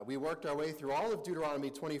We worked our way through all of Deuteronomy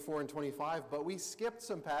 24 and 25, but we skipped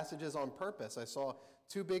some passages on purpose. I saw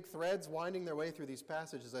two big threads winding their way through these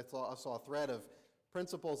passages. I saw a thread of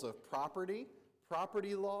principles of property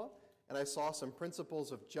law, and I saw some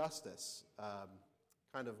principles of justice,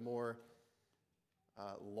 kind of more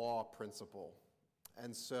law principle.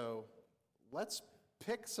 And so let's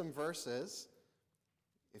pick some verses.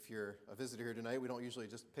 If you're a visitor here tonight, we don't usually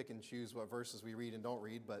just pick and choose what verses we read and don't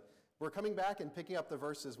read, but we're coming back and picking up the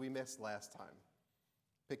verses we missed last time,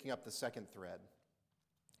 picking up the second thread.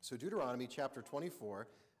 So Deuteronomy chapter 24,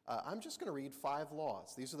 I'm just going to read 5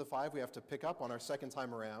 laws. These are the 5 we have to pick up on our second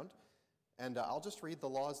time around, and I'll just read the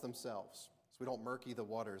laws themselves so we don't murky the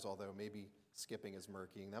waters, although maybe skipping is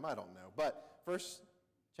murkying them, I don't know. But first,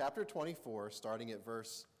 chapter 24, starting at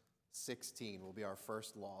verse 16, will be our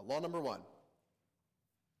first law. Law number 1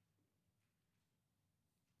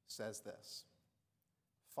 says this: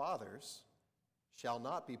 fathers shall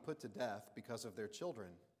not be put to death because of their children,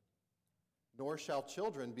 nor shall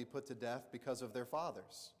children be put to death because of their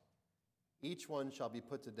fathers. Each one shall be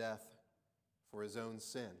put to death for his own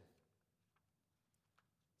sin.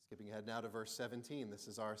 Skipping ahead now to verse 17, this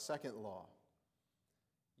is our second law.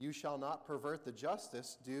 You shall not pervert the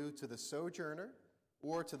justice due to the sojourner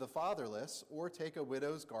or to the fatherless, or take a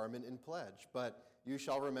widow's garment in pledge. But you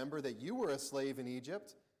shall remember that you were a slave in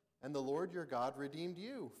Egypt, and the Lord your God redeemed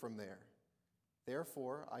you from there.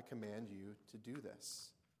 Therefore, I command you to do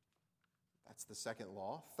this. That's the second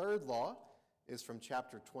law. Third law is from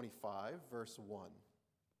chapter 25, verse 1.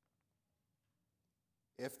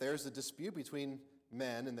 If there's a dispute between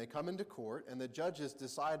men and they come into court and the judges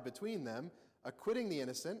decide between them, acquitting the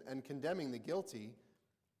innocent and condemning the guilty,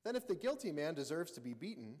 then if the guilty man deserves to be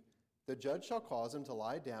beaten, the judge shall cause him to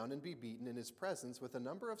lie down and be beaten in his presence with a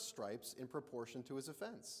number of stripes in proportion to his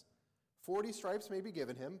offense. 40 stripes may be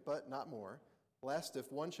given him, but not more, lest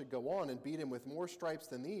if one should go on and beat him with more stripes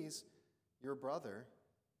than these, your brother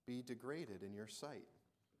be degraded in your sight.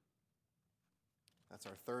 That's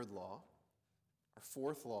our third law. Our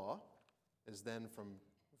fourth law is then from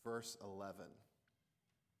verse 11.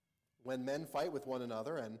 When men fight with one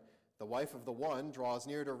another, and the wife of the one draws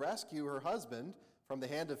near to rescue her husband from the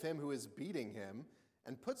hand of him who is beating him,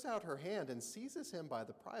 and puts out her hand and seizes him by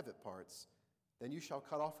the private parts, then you shall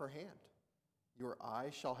cut off her hand. Your eye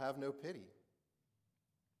shall have no pity.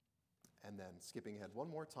 And then, skipping ahead one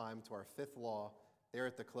more time to our fifth law, there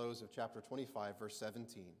at the close of chapter 25, verse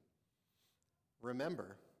 17.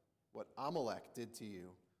 Remember what Amalek did to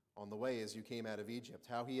you on the way as you came out of Egypt,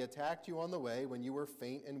 how he attacked you on the way when you were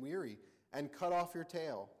faint and weary, and cut off your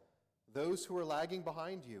tail, those who were lagging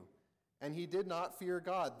behind you. And he did not fear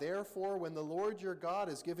God. Therefore, when the Lord your God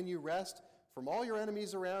has given you rest from all your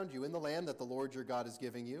enemies around you in the land that the Lord your God is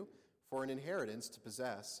giving you for an inheritance to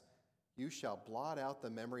possess, you shall blot out the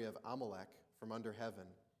memory of Amalek from under heaven.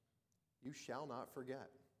 You shall not forget.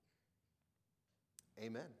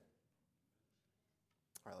 Amen.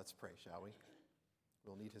 All right, let's pray, shall we?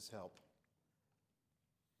 We'll need his help.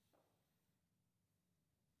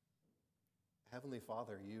 Heavenly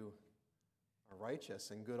Father, you are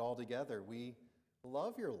righteous and good altogether. We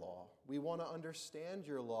love your law. We want to understand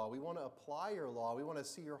your law. We want to apply your law. We want to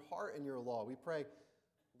see your heart in your law. We pray,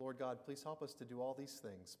 Lord God, please help us to do all these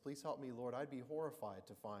things. Please help me, Lord. I'd be horrified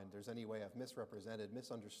to find there's any way I've misrepresented,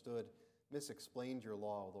 misunderstood, misexplained your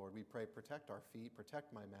law, Lord. We pray, protect our feet,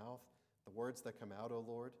 protect my mouth, the words that come out, O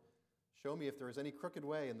Lord. Show me if there is any crooked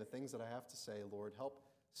way in the things that I have to say, Lord. Help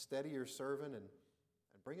steady your servant and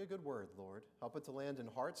bring a good word, Lord. Help it to land in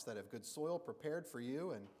hearts that have good soil prepared for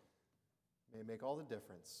you and may make all the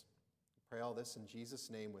difference. We pray all this in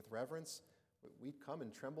Jesus' name with reverence. We come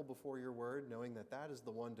and tremble before your word, knowing that that is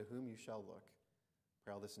the one to whom you shall look.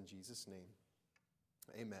 Pray all this in Jesus' name.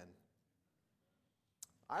 Amen.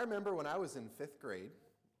 I remember when I was in 5th grade,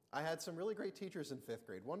 I had some really great teachers in 5th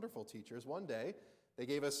grade, wonderful teachers. One day, they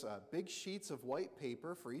gave us big sheets of white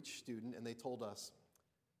paper for each student, and they told us,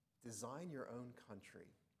 design your own country.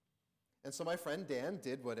 And so my friend Dan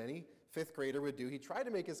did what any 5th grader would do. He tried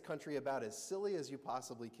to make his country about as silly as you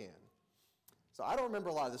possibly can. So I don't remember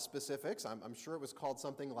a lot of the specifics. I'm sure it was called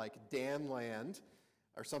something like Danland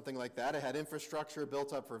or something like that. It had infrastructure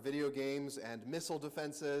built up for video games and missile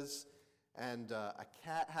defenses and a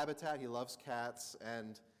cat habitat. He loves cats.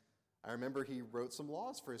 And I remember he wrote some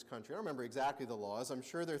laws for his country. I don't remember exactly the laws. I'm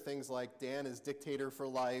sure there are things like Dan is dictator for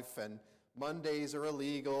life and Mondays are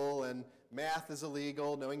illegal and math is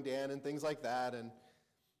illegal, knowing Dan, and things like that. And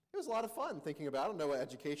it was a lot of fun thinking about it. I don't know what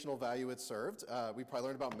educational value it served. We probably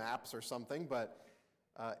learned about maps or something, but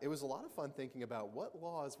it was a lot of fun thinking about what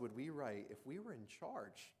laws would we write if we were in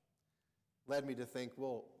charge. Led me to think,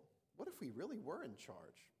 well, what if we really were in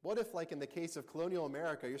charge? What if, like in the case of colonial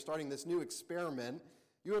America, you're starting this new experiment,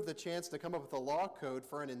 you have the chance to come up with a law code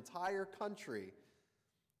for an entire country?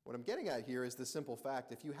 What I'm getting at here is the simple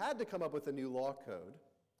fact, if you had to come up with a new law code,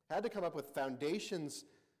 had to come up with foundations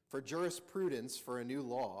for jurisprudence for a new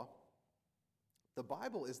law, the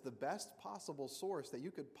Bible is the best possible source that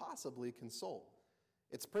you could possibly consult.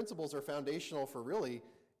 Its principles are foundational for really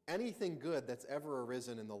anything good that's ever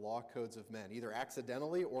arisen in the law codes of men, either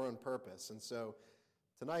accidentally or on purpose. And so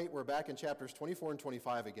tonight we're back in chapters 24 and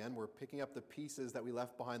 25 again. We're picking up the pieces that we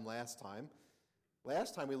left behind last time.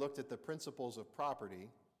 Last time we looked at the principles of property.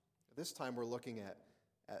 This time we're looking at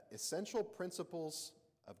essential principles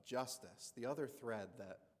of justice, the other thread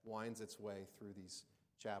that winds its way through these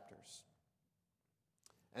chapters.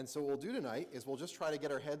 And so what we'll do tonight is we'll just try to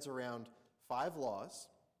get our heads around 5 laws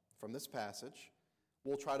from this passage.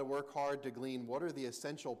 We'll try to work hard to glean what are the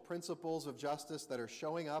essential principles of justice that are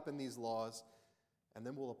showing up in these laws, and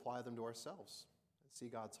then we'll apply them to ourselves and see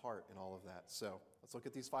God's heart in all of that. So let's look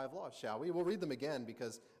at these 5 laws, shall we? We'll read them again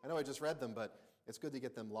because I know I just read them, but it's good to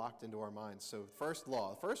get them locked into our minds. So first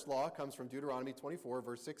law. The first law comes from Deuteronomy 24,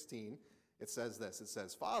 verse 16. It says this. It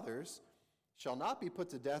says, "Fathers shall not be put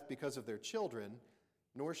to death because of their children,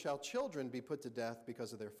 nor shall children be put to death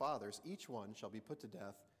because of their fathers. Each one shall be put to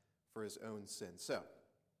death for his own sin." So,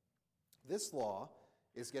 this law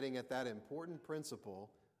is getting at that important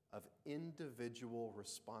principle of individual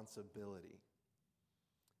responsibility.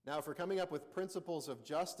 Now, if we're coming up with principles of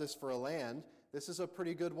justice for a land, this is a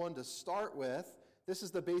pretty good one to start with. This is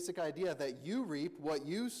the basic idea that you reap what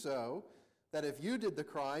you sow, that if you did the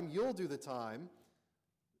crime, you'll do the time.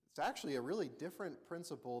 It's actually a really different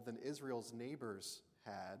principle than Israel's neighbors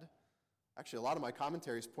had. Actually, a lot of my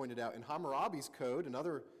commentaries pointed out in Hammurabi's code,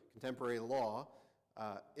 another contemporary law,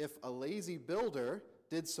 if a lazy builder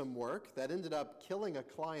did some work that ended up killing a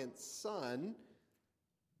client's son,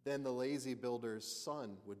 then the lazy builder's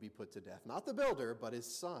son would be put to death. Not the builder, but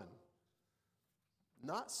his son.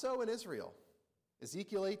 Not so in Israel.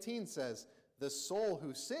 Ezekiel 18 says, "The soul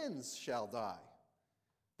who sins shall die.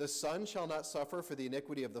 The son shall not suffer for the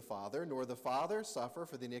iniquity of the father, nor the father suffer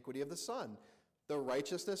for the iniquity of the son. The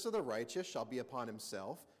righteousness of the righteous shall be upon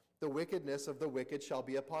himself. The wickedness of the wicked shall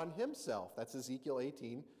be upon himself." That's Ezekiel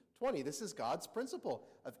 18:20. This is God's principle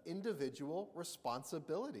of individual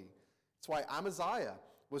responsibility. That's why Amaziah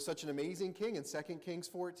was such an amazing king in 2 Kings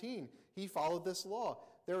 14. He followed this law.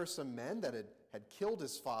 There were some men that had killed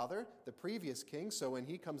his father, the previous king, so when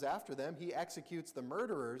he comes after them, he executes the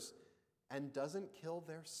murderers and doesn't kill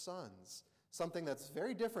their sons. Something that's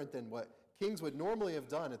very different than what kings would normally have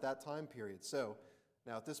done at that time period. So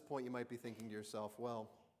now at this point you might be thinking to yourself, well,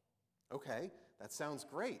 okay, that sounds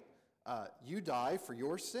great. You die for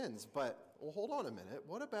your sins, but well, hold on a minute.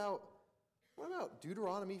 What about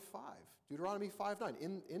Deuteronomy 5? Deuteronomy 5:9.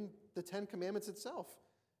 In the Ten Commandments itself,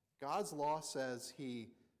 God's law says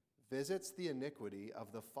he visits the iniquity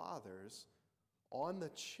of the fathers on the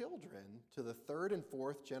children to the 3rd and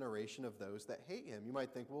 4th generation of those that hate him. You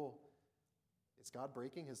might think, well, is God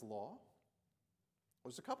breaking his law? Well,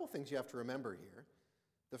 there's a couple things you have to remember here.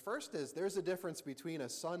 The first is there's a difference between a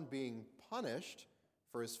son being punished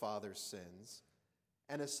for his father's sins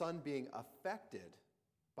and a son being affected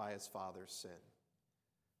by his father's sin.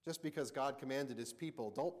 Just because God commanded his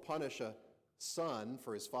people, don't punish a son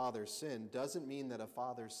for his father's sin, doesn't mean that a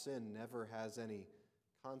father's sin never has any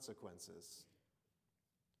consequences.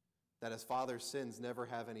 That his father's sins never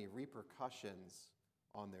have any repercussions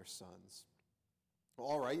on their sons. Well,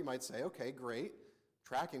 all right, you might say, okay, great,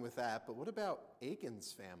 tracking with that, but what about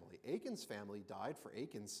Achan's family? Achan's family died for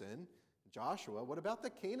Achan's sin. Joshua, what about the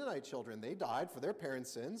Canaanite children? They died for their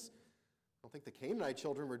parents' sins. I don't think the Canaanite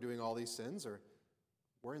children were doing all these sins, or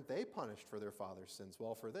weren't they punished for their father's sins?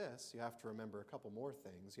 Well, for this, you have to remember a couple more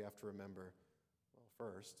things. You have to remember, well,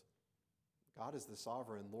 first, God is the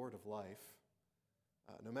sovereign Lord of life.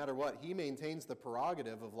 No matter what, he maintains the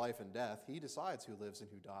prerogative of life and death. He decides who lives and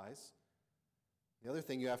who dies. The other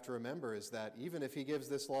thing you have to remember is that even if he gives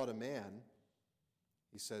this law to man,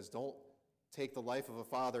 he says, don't take the life of a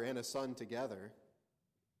father and a son together.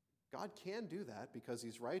 God can do that because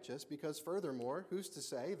he's righteous, because furthermore, who's to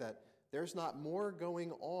say that there's not more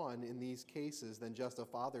going on in these cases than just a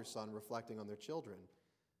father-son reflecting on their children?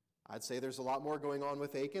 I'd say there's a lot more going on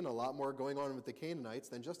with Achan, a lot more going on with the Canaanites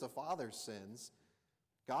than just a father's sins.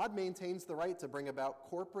 God maintains the right to bring about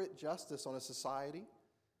corporate justice on a society.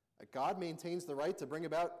 God maintains the right to bring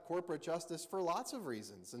about corporate justice for lots of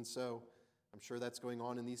reasons, and so I'm sure that's going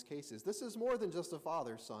on in these cases. This is more than just a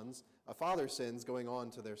father's sins going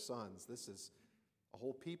on to their sons. This is a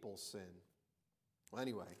whole people's sin. Well,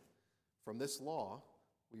 anyway, from this law,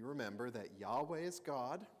 we remember that Yahweh is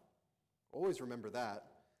God. Always remember that.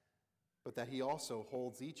 But that he also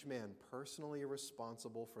holds each man personally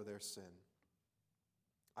responsible for their sin.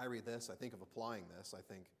 I read this, I think of applying this. I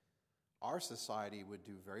think our society would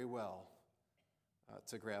do very well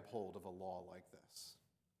to grab hold of a law like this.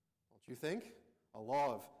 Don't you think? A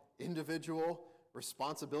law of individual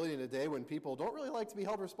responsibility in a day when people don't really like to be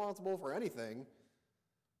held responsible for anything.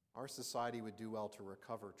 Our society would do well to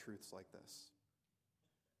recover truths like this.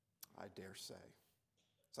 I dare say.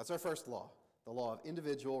 So that's our first law, the law of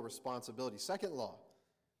individual responsibility. Second law,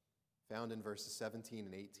 found in verses 17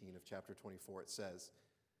 and 18 of chapter 24, it says,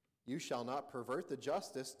 "You shall not pervert the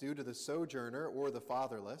justice due to the sojourner or the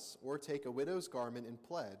fatherless, or take a widow's garment in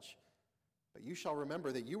pledge. But you shall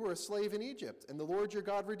remember that you were a slave in Egypt, and the Lord your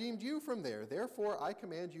God redeemed you from there. Therefore, I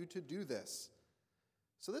command you to do this."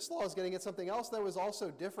 So this law is getting at something else that was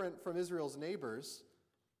also different from Israel's neighbors.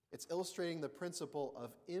 It's illustrating the principle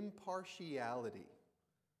of impartiality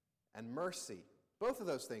and mercy. Both of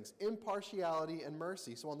those things, impartiality and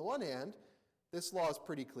mercy. So on the one hand, this law is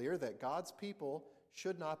pretty clear that God's people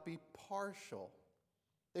should not be partial.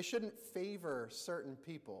 They shouldn't favor certain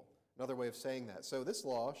people. Another way of saying that. So this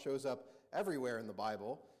law shows up everywhere in the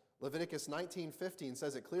Bible. Leviticus 19:15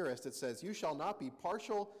 says it clearest. It says, "You shall not be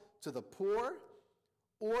partial to the poor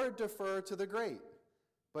or defer to the great,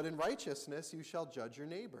 but in righteousness you shall judge your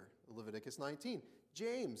neighbor." Leviticus 19.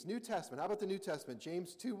 James, New Testament. How about the New Testament?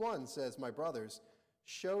 James 2:1 says, "My brothers,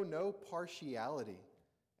 show no partiality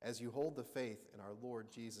as you hold the faith in our Lord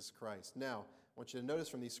Jesus Christ." Now, I want you to notice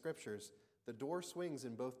from these scriptures, the door swings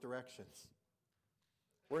in both directions.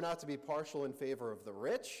 We're not to be partial in favor of the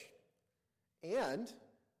rich, and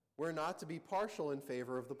we're not to be partial in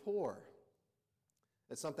favor of the poor.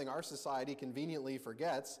 It's something our society conveniently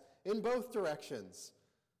forgets in both directions.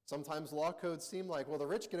 Sometimes law codes seem like, well, the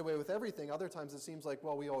rich get away with everything. Other times it seems like,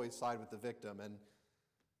 well, we always side with the victim. And,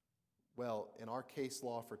 well, in our case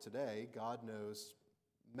law for today, God knows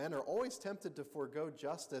men are always tempted to forego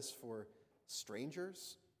justice for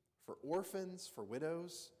strangers, for orphans, for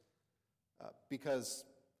widows, because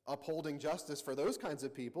upholding justice for those kinds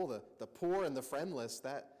of people, the poor and the friendless,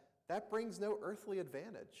 that brings no earthly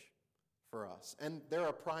advantage for us. And they're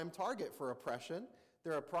a prime target for oppression.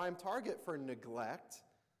 They're a prime target for neglect.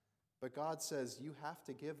 But God says you have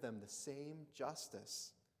to give them the same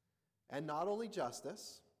justice. And not only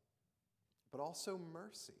justice, but also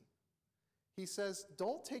mercy. He says,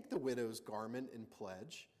 don't take the widow's garment in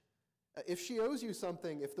pledge. If she owes you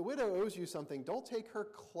something, if the widow owes you something, don't take her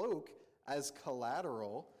cloak as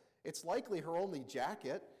collateral. It's likely her only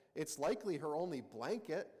jacket. It's likely her only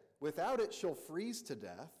blanket. Without it, she'll freeze to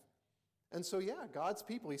death. And so, God's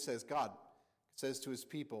people, he says, God says to his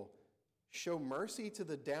people, show mercy to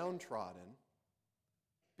the downtrodden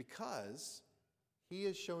because he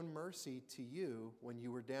has shown mercy to you when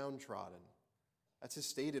you were downtrodden. That's his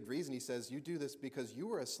stated reason. He says, you do this because you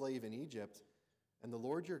were a slave in Egypt and the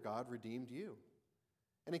Lord your God redeemed you.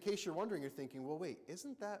 And in case you're wondering, you're thinking, well, wait,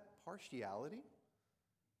 isn't that partiality?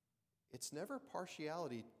 It's never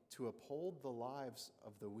partiality to uphold the lives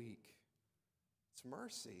of the weak. It's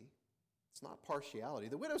mercy. It's not partiality.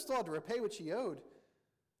 The widow still had to repay what she owed.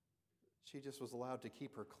 She just was allowed to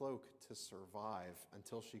keep her cloak to survive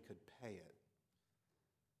until she could pay it.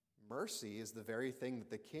 Mercy is the very thing that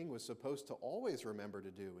the king was supposed to always remember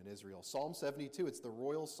to do in Israel. Psalm 72, it's the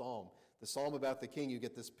royal psalm. The psalm about the king, you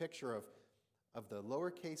get this picture of the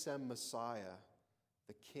lowercase m Messiah,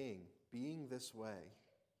 the king, being this way,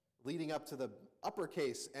 leading up to the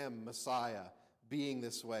uppercase M Messiah being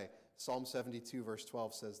this way. Psalm 72 verse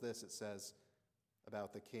 12 says this, it says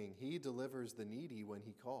about the king, he delivers the needy when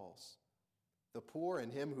he calls, the poor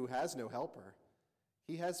and him who has no helper.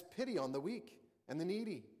 He has pity on the weak and the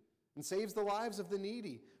needy and saves the lives of the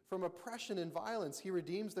needy. From oppression and violence he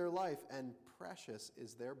redeems their life, and precious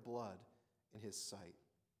is their blood in his sight.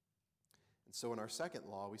 And so in our second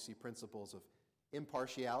law, we see principles of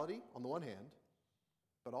impartiality on the one hand,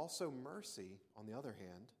 but also mercy on the other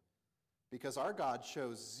hand, because our God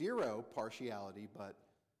shows zero partiality, but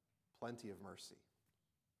plenty of mercy.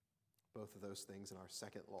 Both of those things in our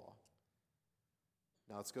second law.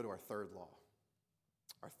 Now let's go to our third law.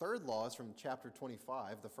 Our third law is from chapter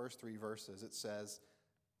 25, the first three verses. It says,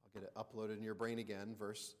 I'll get it uploaded in your brain again,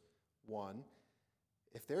 verse 1.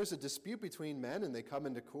 If there's a dispute between men and they come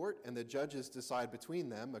into court and the judges decide between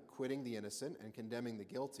them, acquitting the innocent and condemning the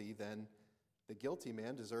guilty, then the guilty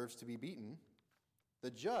man deserves to be beaten.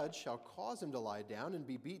 The judge shall cause him to lie down and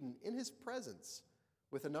be beaten in his presence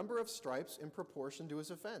with a number of stripes in proportion to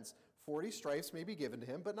his offense. 40 stripes may be given to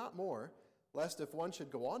him, but not more, lest if one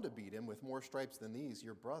should go on to beat him with more stripes than these,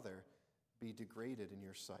 your brother be degraded in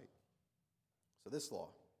your sight. So this law,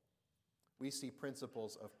 we see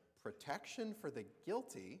principles of protection for the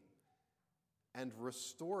guilty and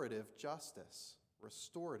restorative justice.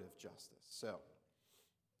 Restorative justice. So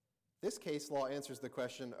this case law answers the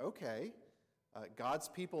question, okay, God's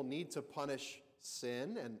people need to punish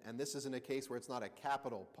sin, and this isn't a case where it's not a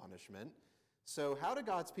capital punishment. So how do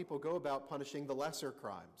God's people go about punishing the lesser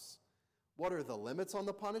crimes? What are the limits on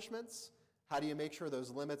the punishments? How do you make sure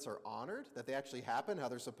those limits are honored, that they actually happen how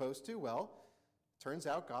they're supposed to? Well, turns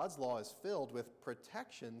out God's law is filled with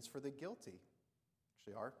protections for the guilty.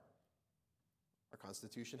 Actually, our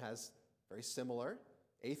Constitution has very similar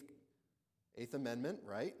Eighth Amendment,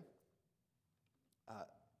 right?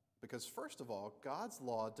 Because first of all, God's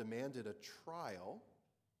law demanded a trial.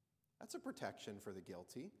 That's a protection for the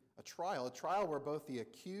guilty. A trial where both the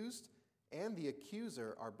accused and the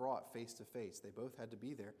accuser are brought face to face. They both had to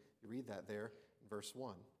be there. You read that there in verse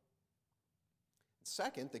 1.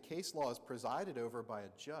 Second, the case law is presided over by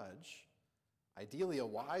a judge, ideally a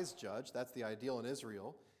wise judge. That's the ideal in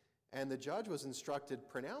Israel. And the judge was instructed,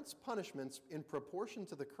 pronounce punishments in proportion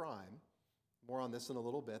to the crime. More on this in a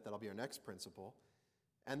little bit. That'll be our next principle.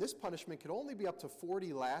 And this punishment could only be up to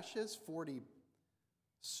 40 lashes, 40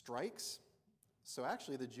 strikes. So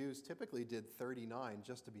actually the Jews typically did 39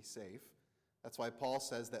 just to be safe. That's why Paul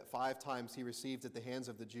says that 5 times he received at the hands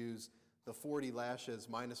of the Jews the 40 lashes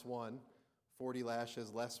minus 1, 40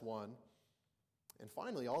 lashes less 1. And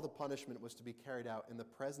finally, all the punishment was to be carried out in the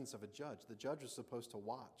presence of a judge. The judge was supposed to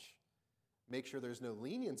watch, make sure there's no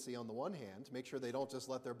leniency on the one hand, make sure they don't just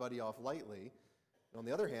let their buddy off lightly, and on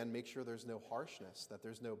the other hand, make sure there's no harshness, that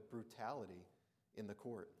there's no brutality in the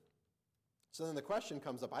court. So then the question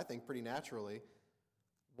comes up, I think, pretty naturally,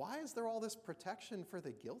 why is there all this protection for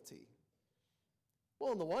the guilty?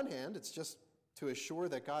 Well, on the one hand, it's just to assure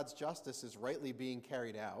that God's justice is rightly being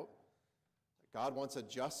carried out. God wants a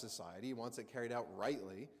just society. He wants it carried out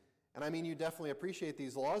rightly. And I mean, you definitely appreciate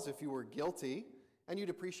these laws if you were guilty, and you'd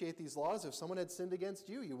appreciate these laws if someone had sinned against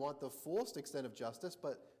you. You want the fullest extent of justice,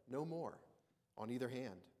 but no more on either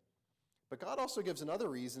hand. But God also gives another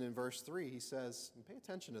reason in verse 3. He says, and pay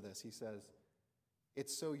attention to this, he says,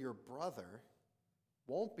 it's so your brother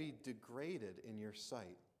won't be degraded in your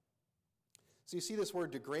sight. So you see this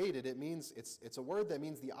word degraded, it's a word that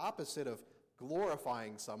means the opposite of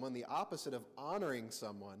glorifying someone, the opposite of honoring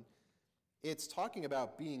someone. It's talking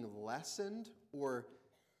about being lessened or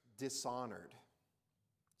dishonored.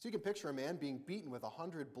 So you can picture a man being beaten with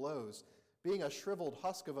 100 blows, being a shriveled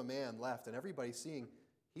husk of a man left, and everybody seeing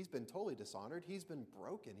he's been totally dishonored, he's been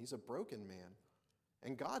broken, he's a broken man.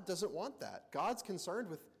 And God doesn't want that. God's concerned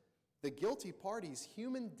with the guilty party's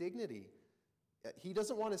human dignity. He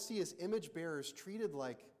doesn't want to see his image bearers treated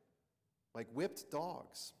like whipped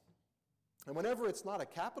dogs. And whenever it's not a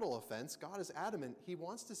capital offense, God is adamant. He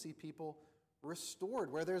wants to see people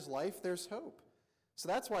restored. Where there's life, there's hope. So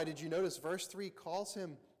that's why, did you notice verse 3 calls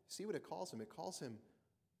him, see what it calls him? It calls him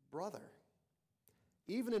brother.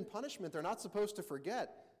 Even in punishment, they're not supposed to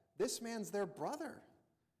forget, this man's their brother.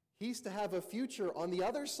 He's to have a future on the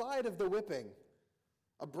other side of the whipping.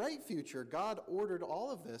 A bright future. God ordered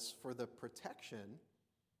all of this for the protection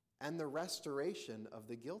and the restoration of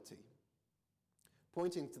the guilty.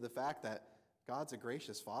 Pointing to the fact that God's a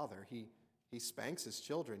gracious father. He spanks his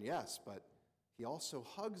children, yes, but he also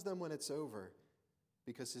hugs them when it's over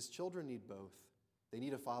because his children need both. They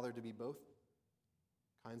need a father to be both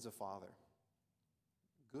kinds of father,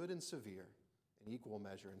 good and severe in equal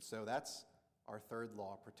measure. And so that's our third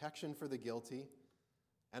law, protection for the guilty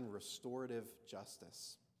and restorative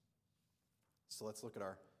justice. So let's look at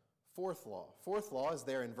our fourth law. Fourth law is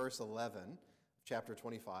there in verse 11, chapter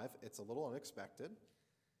 25. It's a little unexpected.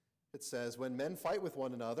 It says, when men fight with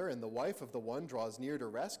one another, and the wife of the one draws near to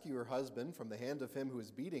rescue her husband from the hand of him who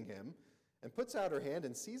is beating him, and puts out her hand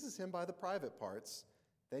and seizes him by the private parts,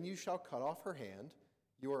 then you shall cut off her hand.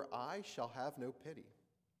 Your eye shall have no pity.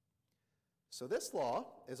 So this law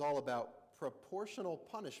is all about proportional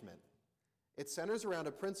punishment. It centers around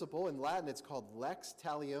a principle. In Latin, it's called lex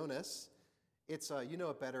talionis. It's, you know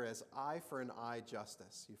it better as eye for an eye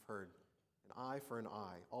justice. You've heard an eye for an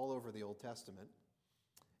eye all over the Old Testament.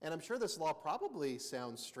 And I'm sure this law probably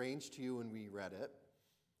sounds strange to you when we read it.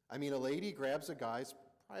 I mean, a lady grabs a guy's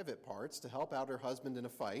private parts to help out her husband in a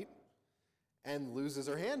fight and loses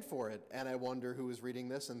her hand for it. And I wonder who was reading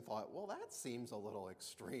this and thought, well, that seems a little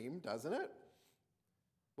extreme, doesn't it?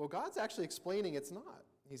 Well, God's actually explaining it's not.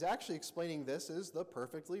 He's actually explaining this is the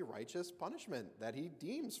perfectly righteous punishment that he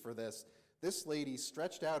deems for this. This lady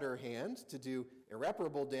stretched out her hand to do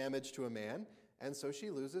irreparable damage to a man, and so she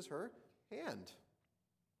loses her hand.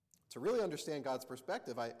 To really understand God's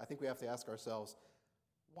perspective, I think we have to ask ourselves,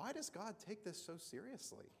 why does God take this so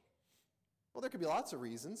seriously? Well, there could be lots of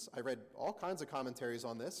reasons. I read all kinds of commentaries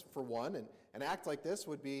on this. For one, an act like this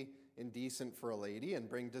would be indecent for a lady and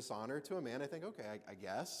bring dishonor to a man. I think, okay, I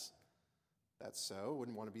guess that's so.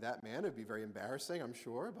 Wouldn't want to be that man. It would be very embarrassing, I'm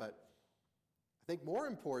sure. But I think more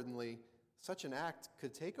importantly, such an act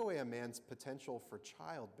could take away a man's potential for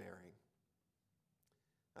childbearing.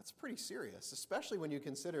 That's pretty serious, especially when you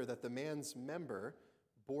consider that the man's member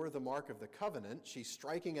bore the mark of the covenant. She's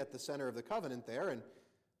striking at the center of the covenant there, and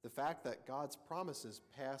the fact that God's promises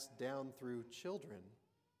passed down through children.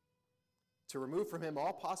 To remove from him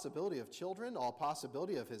all possibility of children, all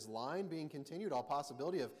possibility of his line being continued, all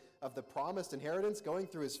possibility of the promised inheritance going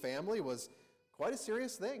through his family was quite a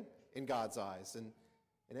serious thing in God's eyes. And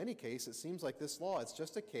in any case, it seems like this law, it's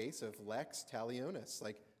just a case of lex talionis,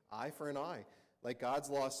 like eye for an eye. Like God's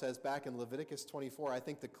law says back in Leviticus 24, I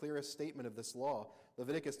think the clearest statement of this law.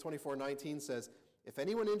 Leviticus 24:19 says, if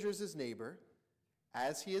anyone injures his neighbor,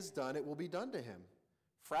 as he has done, it will be done to him.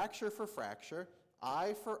 Fracture for fracture,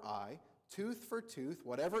 eye for eye, tooth for tooth,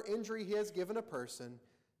 whatever injury he has given a person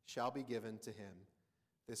shall be given to him.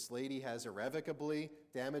 This lady has irrevocably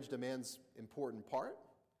damaged a man's important part,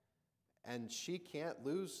 and she can't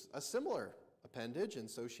lose a similar appendage, and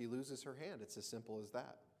so she loses her hand. It's as simple as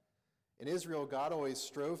that. In Israel, God always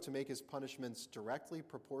strove to make his punishments directly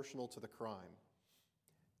proportional to the crime.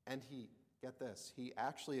 And get this, he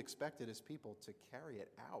actually expected his people to carry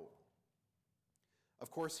it out.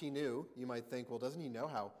 Of course he knew, you might think, well, doesn't he know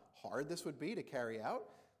how hard this would be to carry out?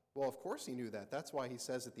 Well, of course he knew that. That's why he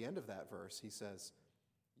says at the end of that verse, he says,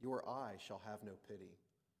 your eye shall have no pity.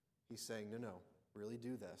 He's saying, no, really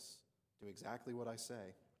do this. Do exactly what I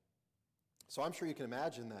say. So I'm sure you can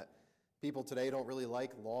imagine that people today don't really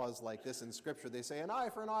like laws like this in Scripture. They say an eye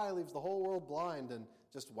for an eye leaves the whole world blind, and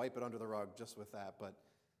just wipe it under the rug just with that. But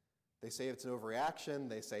they say it's an overreaction.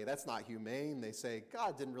 They say that's not humane. They say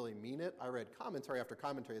God didn't really mean it. I read commentary after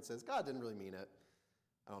commentary that says God didn't really mean it.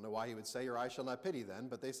 I don't know why he would say your eye shall not pity then,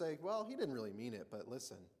 but they say, well, he didn't really mean it. But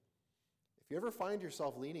listen, if you ever find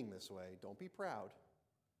yourself leaning this way, don't be proud.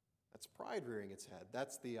 That's pride rearing its head.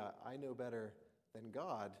 That's the I know better than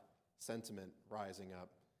God sentiment rising up.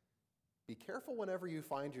 Be careful whenever you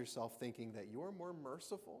find yourself thinking that you're more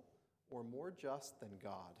merciful or more just than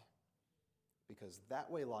God, because that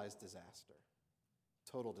way lies disaster,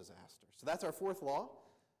 total disaster. So that's our fourth law.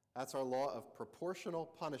 That's our law of proportional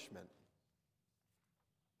punishment.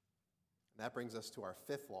 And that brings us to our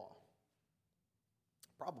fifth law,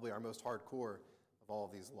 probably our most hardcore of all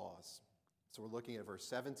of these laws. So we're looking at verse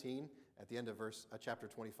 17 at the end of chapter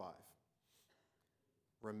 25.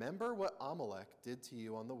 Remember what Amalek did to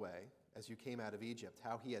you on the way as you came out of Egypt,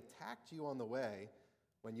 how he attacked you on the way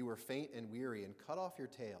when you were faint and weary and cut off your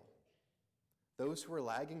tail, those who were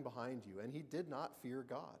lagging behind you, and he did not fear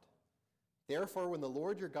God. Therefore, when the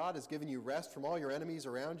Lord your God has given you rest from all your enemies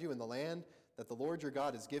around you in the land that the Lord your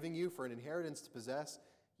God is giving you for an inheritance to possess,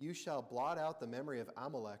 you shall blot out the memory of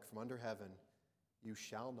Amalek from under heaven. You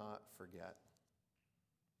shall not forget.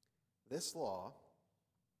 This law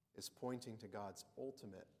is pointing to God's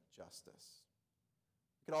ultimate justice.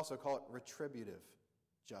 You could also call it retributive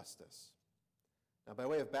justice. Now, by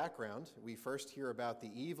way of background, we first hear about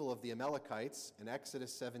the evil of the Amalekites in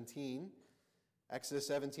Exodus 17. Exodus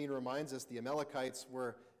 17 reminds us the Amalekites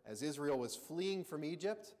were, as Israel was fleeing from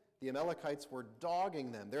Egypt, the Amalekites were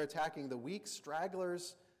dogging them. They're attacking the weak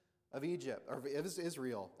stragglers of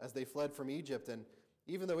Israel as they fled from Egypt. And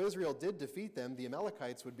even though Israel did defeat them, the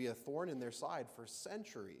Amalekites would be a thorn in their side for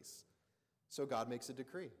centuries. So God makes a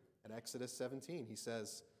decree. In Exodus 17, he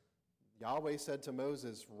says, Yahweh said to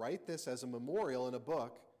Moses, write this as a memorial in a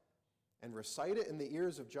book and recite it in the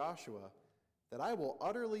ears of Joshua, that I will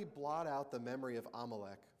utterly blot out the memory of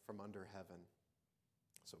Amalek from under heaven.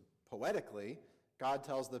 So poetically, God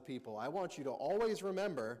tells the people, I want you to always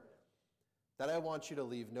remember that I want you to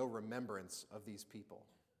leave no remembrance of these people.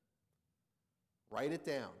 Write it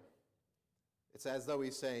down. It's as though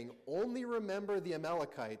he's saying, only remember the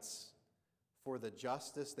Amalekites for the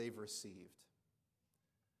justice they've received.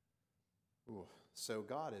 Ooh, so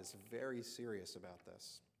God is very serious about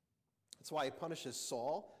this. That's why he punishes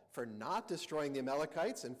Saul for not destroying the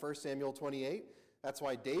Amalekites in 1 Samuel 28. That's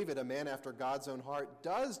why David, a man after God's own heart,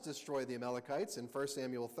 does destroy the Amalekites in 1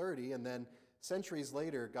 Samuel 30. And then centuries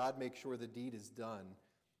later, God makes sure the deed is done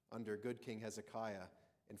under good King Hezekiah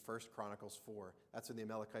in 1 Chronicles 4. That's when the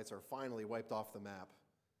Amalekites are finally wiped off the map.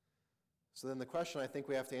 So then the question I think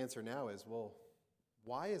we have to answer now is, well,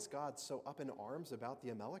 why is God so up in arms about the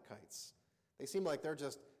Amalekites? They seem like they're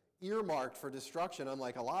just earmarked for destruction,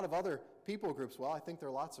 unlike a lot of other people groups? Well, I think there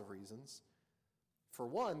are lots of reasons. For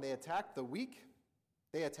one, they attacked the weak.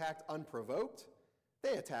 They attacked unprovoked.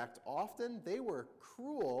 They attacked often. They were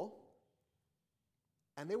cruel.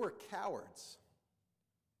 And they were cowards.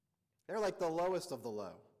 They're like the lowest of the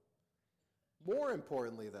low. More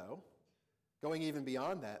importantly, though, going even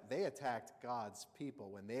beyond that, they attacked God's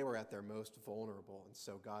people when they were at their most vulnerable. And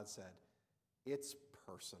so God said, it's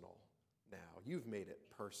personal now. You've made it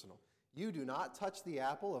personal. You do not touch the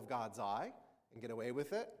apple of God's eye and get away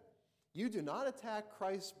with it. You do not attack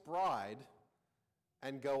Christ's bride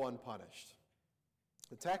and go unpunished.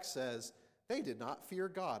 The text says they did not fear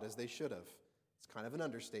God as they should have. It's kind of an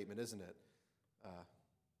understatement, isn't it?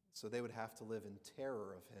 So they would have to live in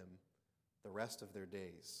terror of him the rest of their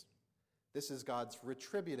days. This is God's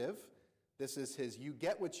retributive. This is his you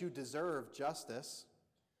get what you deserve justice.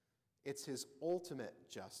 It's his ultimate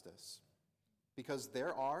justice. Because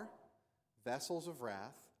there are vessels of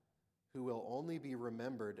wrath who will only be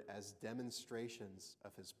remembered as demonstrations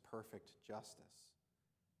of his perfect justice.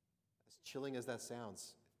 As chilling as that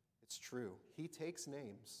sounds, it's true. He takes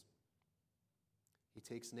names. He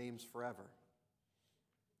takes names forever.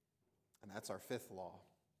 And that's our fifth law.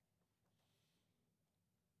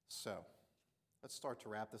 So, let's start to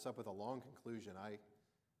wrap this up with a long conclusion.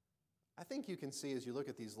 I think you can see as you look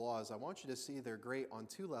at these laws, I want you to see they're great on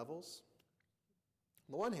two levels.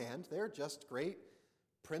 On the one hand, they're just great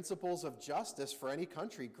principles of justice for any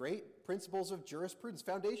country, great principles of jurisprudence,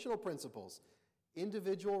 foundational principles,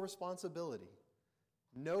 individual responsibility,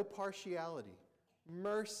 no partiality,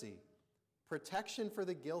 mercy, protection for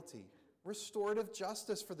the guilty, restorative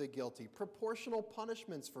justice for the guilty, proportional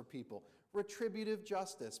punishments for people, retributive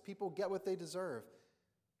justice. People get what they deserve.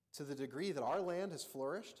 To the degree that our land has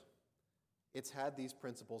flourished, it's had these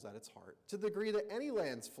principles at its heart. To the degree that any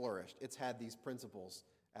land's flourished, it's had these principles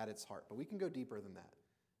at its heart. But we can go deeper than that.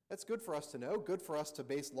 That's good for us to know, good for us to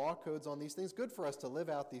base law codes on these things, good for us to live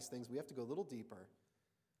out these things. We have to go a little deeper.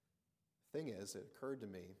 The thing is, it occurred to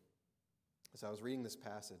me as I was reading this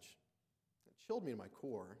passage, it chilled me to my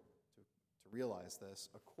core to realize this.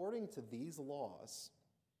 According to these laws,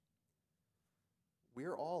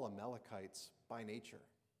 we're all Amalekites by nature.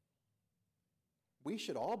 We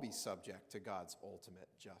should all be subject to God's ultimate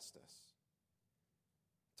justice.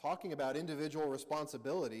 Talking about individual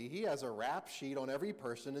responsibility, he has a rap sheet on every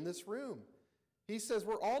person in this room. He says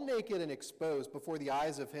we're all naked and exposed before the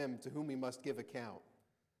eyes of him to whom we must give account.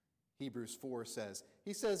 Hebrews 4 says,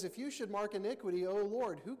 he says, if you should mark iniquity, O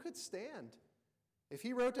Lord, who could stand? If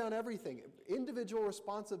he wrote down everything, individual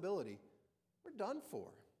responsibility, we're done for.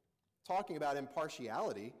 Talking about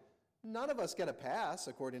impartiality, none of us get a pass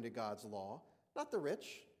according to God's law. Not the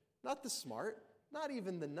rich, not the smart, not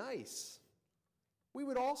even the nice. We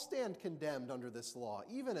would all stand condemned under this law,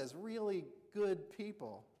 even as really good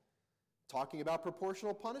people. Talking about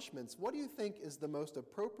proportional punishments, what do you think is the most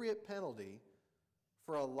appropriate penalty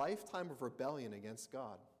for a lifetime of rebellion against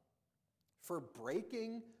God? For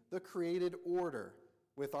breaking the created order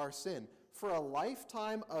with our sin, for a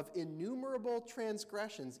lifetime of innumerable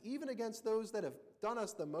transgressions, even against those that have done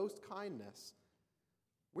us the most kindness.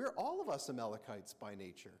 We're all of us Amalekites by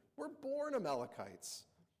nature. We're born Amalekites.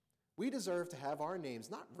 We deserve to have our names,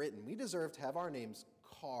 not written, we deserve to have our names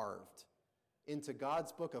carved into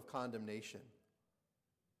God's book of condemnation.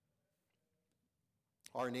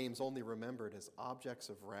 Our names only remembered as objects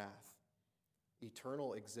of wrath,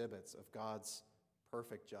 eternal exhibits of God's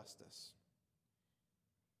perfect justice.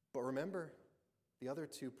 But remember the other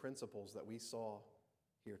two principles that we saw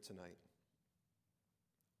here tonight.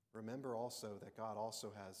 Remember also that God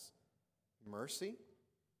also has mercy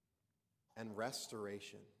and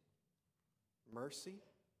restoration. Mercy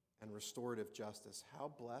and restorative justice.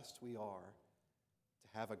 How blessed we are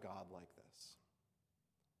to have a God like this.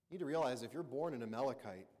 You need to realize if you're born an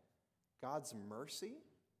Amalekite, God's mercy,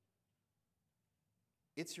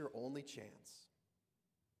 it's your only chance.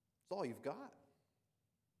 It's all you've got.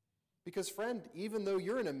 Because, friend, even though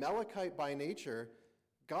you're an Amalekite by nature,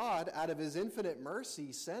 God, out of his infinite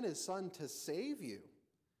mercy, sent his son to save you.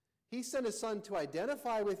 He sent his son to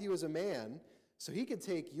identify with you as a man so he could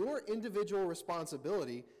take your individual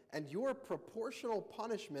responsibility and your proportional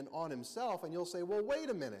punishment on himself. And you'll say, well, wait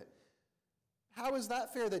a minute. How is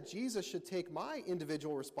that fair that Jesus should take my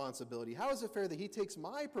individual responsibility? How is it fair that he takes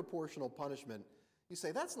my proportional punishment? You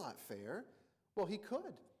say, that's not fair. Well, he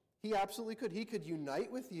could. He absolutely could. He could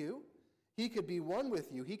unite with you. He could be one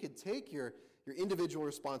with you. He could take your individual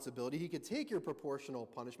responsibility. He could take your proportional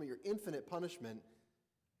punishment, your infinite punishment,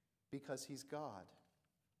 because he's God.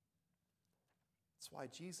 That's why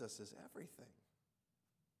Jesus is everything.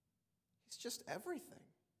 He's just everything.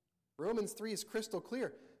 Romans 3 is crystal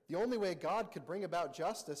clear. The only way God could bring about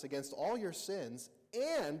justice against all your sins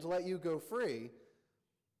and let you go free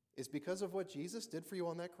is because of what Jesus did for you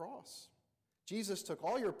on that cross. Jesus took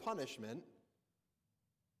all your punishment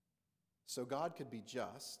so God could be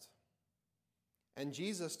just, and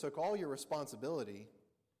Jesus took all your responsibility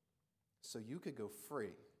so you could go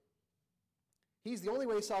free. He's the only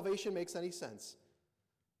way salvation makes any sense.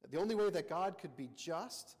 The only way that God could be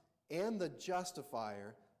just and the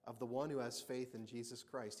justifier of the one who has faith in Jesus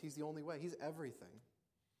Christ. He's the only way. He's everything.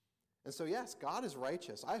 And so, yes, God is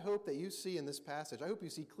righteous. I hope that you see in this passage, I hope you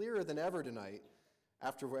see clearer than ever tonight,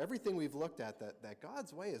 after everything we've looked at, that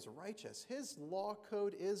God's way is righteous. His law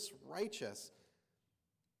code is righteous.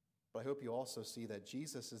 But I hope you also see that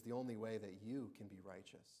Jesus is the only way that you can be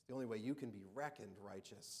righteous, the only way you can be reckoned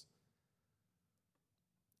righteous.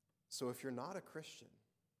 So if you're not a Christian,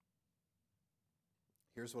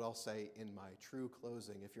 here's what I'll say in my true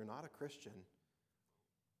closing. If you're not a Christian,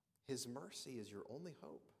 His mercy is your only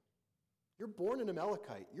hope. You're born an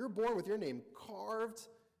Amalekite. You're born with your name carved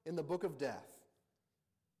in the book of death.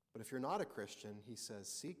 But if you're not a Christian, he says,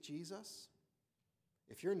 seek Jesus.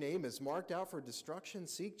 If your name is marked out for destruction,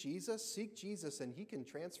 seek Jesus, and he can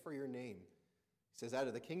transfer your name. He says, out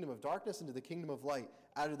of the kingdom of darkness into the kingdom of light,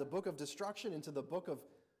 out of the book of destruction into the book of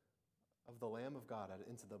the Lamb of God,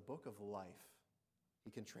 into the book of life.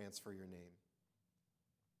 He can transfer your name.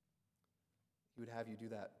 He would have you do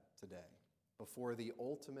that today, before the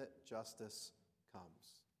ultimate justice comes,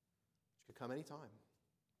 which could come anytime.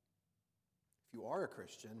 If you are a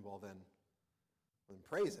Christian, well then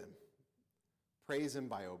praise Him. Praise Him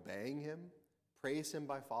by obeying Him. Praise Him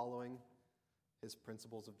by following His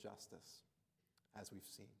principles of justice, as we've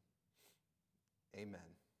seen. Amen.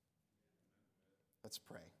 Let's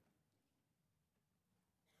pray.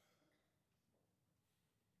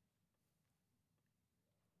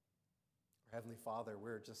 Our Heavenly Father,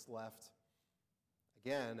 we're just left,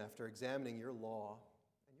 again, after examining your law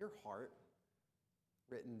and your heart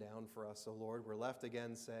written down for us, O Lord, we're left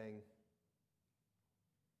again saying,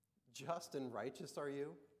 just and righteous are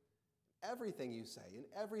you. Everything you say and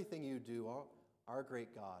everything you do, our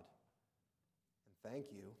great God. And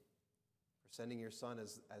thank you for sending your Son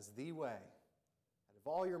as the way. Out of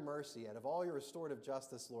all your mercy, out of all your restorative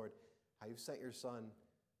justice, Lord, how you've sent your Son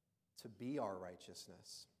to be our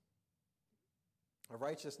righteousness. A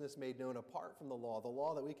righteousness made known apart from the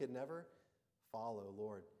law that we could never follow,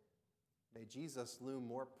 Lord. May Jesus loom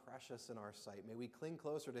more precious in our sight. May we cling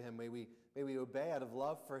closer to Him. May we obey out of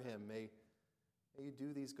love for Him. May you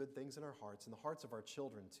do these good things in our hearts, in the hearts of our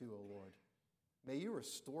children too, O Lord. May you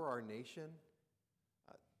restore our nation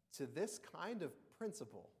to this kind of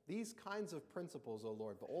principle, these kinds of principles, O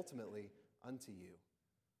Lord, but ultimately unto you,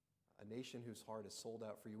 a nation whose heart is sold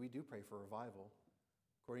out for you. We do pray for revival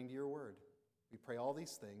according to your word. We pray all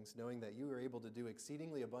these things, knowing that you are able to do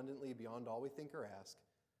exceedingly abundantly beyond all we think or ask.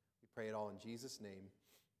 We pray it all in Jesus' name.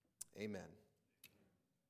 Amen.